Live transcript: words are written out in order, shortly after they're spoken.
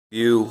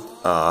View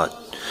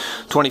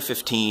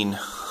 2015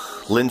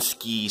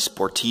 Lynskey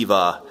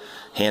Sportiva,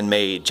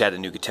 handmade,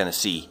 Chattanooga,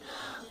 Tennessee.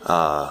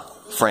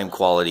 Frame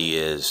quality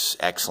is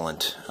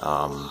excellent.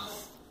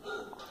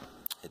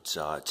 It's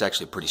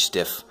actually pretty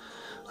stiff,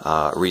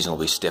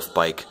 reasonably stiff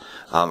bike.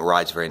 It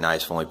rides very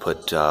nice. I've only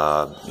put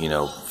a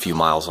few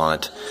miles on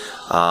it,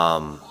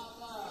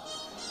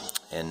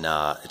 and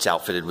it's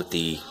outfitted with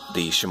the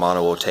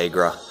Shimano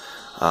Otegra.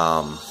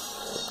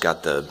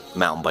 Got the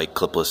mountain bike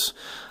clipless.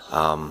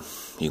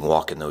 You can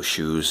walk in those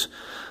shoes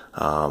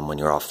when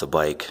you're off the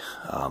bike,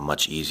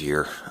 much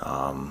easier.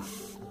 I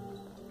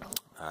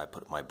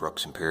put my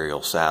Brooks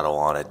Imperial saddle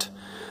on it.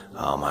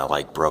 I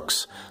like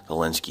Brooks. The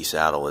Lynskey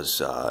saddle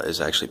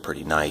is actually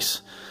pretty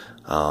nice,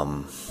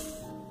 and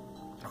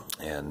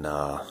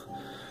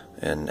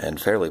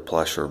fairly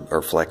plush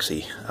or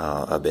flexy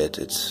a bit.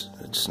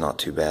 It's not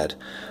too bad,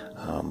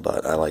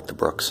 but I like the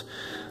Brooks.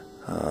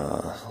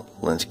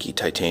 Lynskey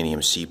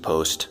titanium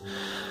C-post.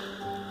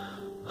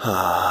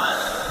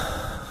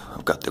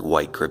 I've got the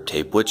white grip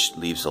tape, which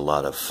leaves a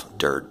lot of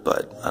dirt,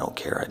 but I don't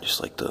care. I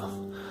just like the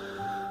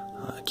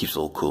it keeps it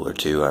a little cooler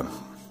too. I'm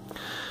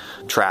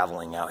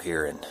traveling out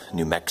here in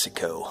New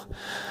Mexico.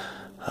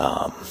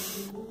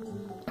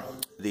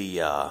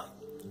 The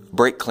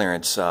brake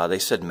clearance, they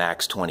said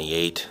max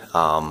 28.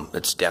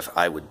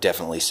 I would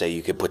definitely say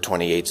you could put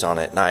 28s on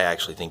it, and I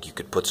actually think you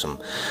could put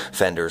some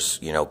fenders,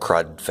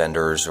 crud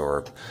fenders,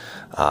 or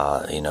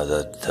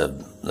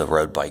the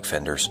road bike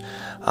fenders.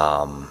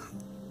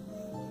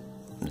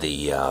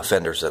 The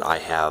fenders that I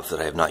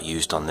have not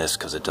used on this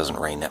because it doesn't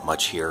rain that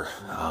much here.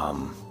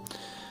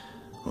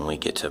 When we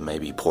get to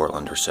maybe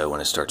Portland or so,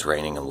 when it starts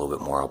raining a little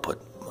bit more,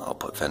 I'll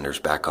put fenders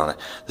back on it.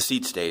 The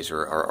seat stays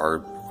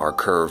are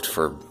curved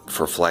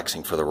for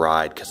flexing for the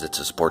ride because it's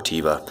a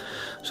Sportiva,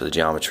 so the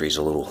geometry is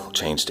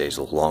chain stays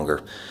a little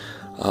longer.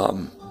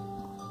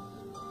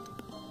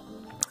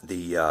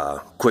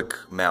 The quick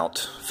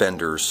mount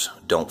fenders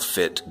don't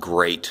fit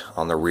great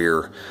on the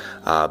rear,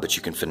 but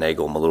you can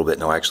finagle them a little bit,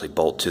 and they'll actually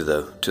bolt to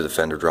the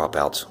fender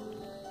dropouts.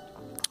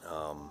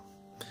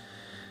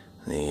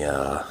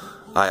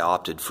 I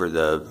opted for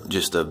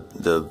just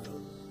the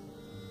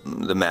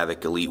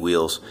Mavic Elite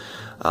wheels.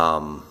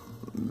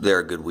 They're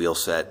a good wheel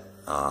set.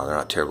 They're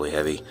not terribly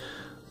heavy.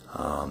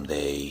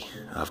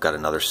 I've got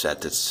another set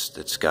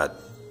that's got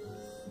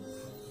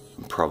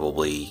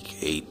probably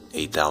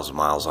 8,000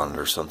 miles on it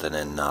or something,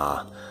 and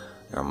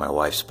they're on my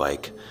wife's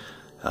bike.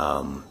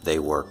 They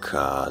work.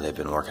 They've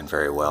been working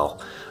very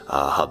well.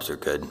 Hubs are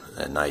good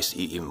and nice.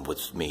 Even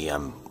with me,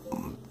 I'm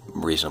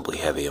reasonably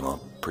heavy. I'm a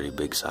pretty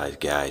big sized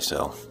guy,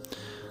 so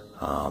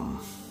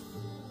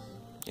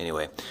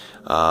anyway,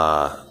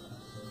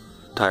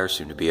 tires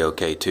seem to be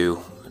okay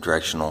too,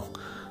 directional.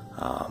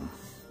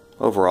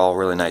 Overall,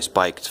 really nice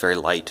bike. It's very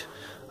light.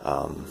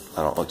 I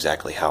don't know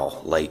exactly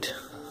how light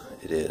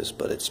it is,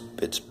 but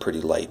it's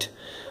pretty light.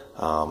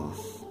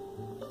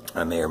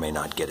 I may or may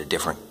not get a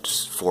different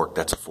fork.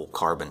 That's a full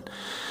carbon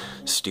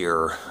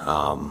steer.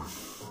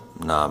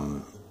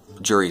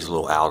 Jury's a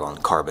little out on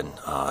carbon.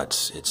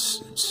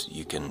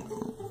 You can,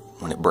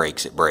 when it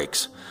breaks,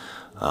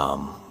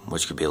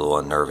 which could be a little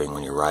unnerving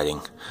when you're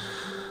riding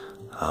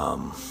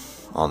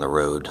on the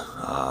road,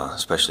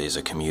 especially as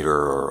a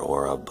commuter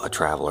or a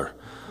traveler.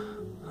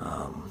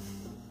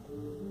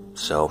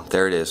 So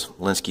there it is,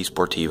 Lynskey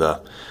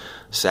Sportiva,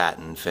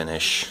 satin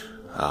finish.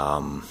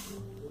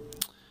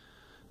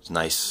 It's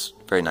nice,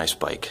 very nice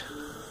bike.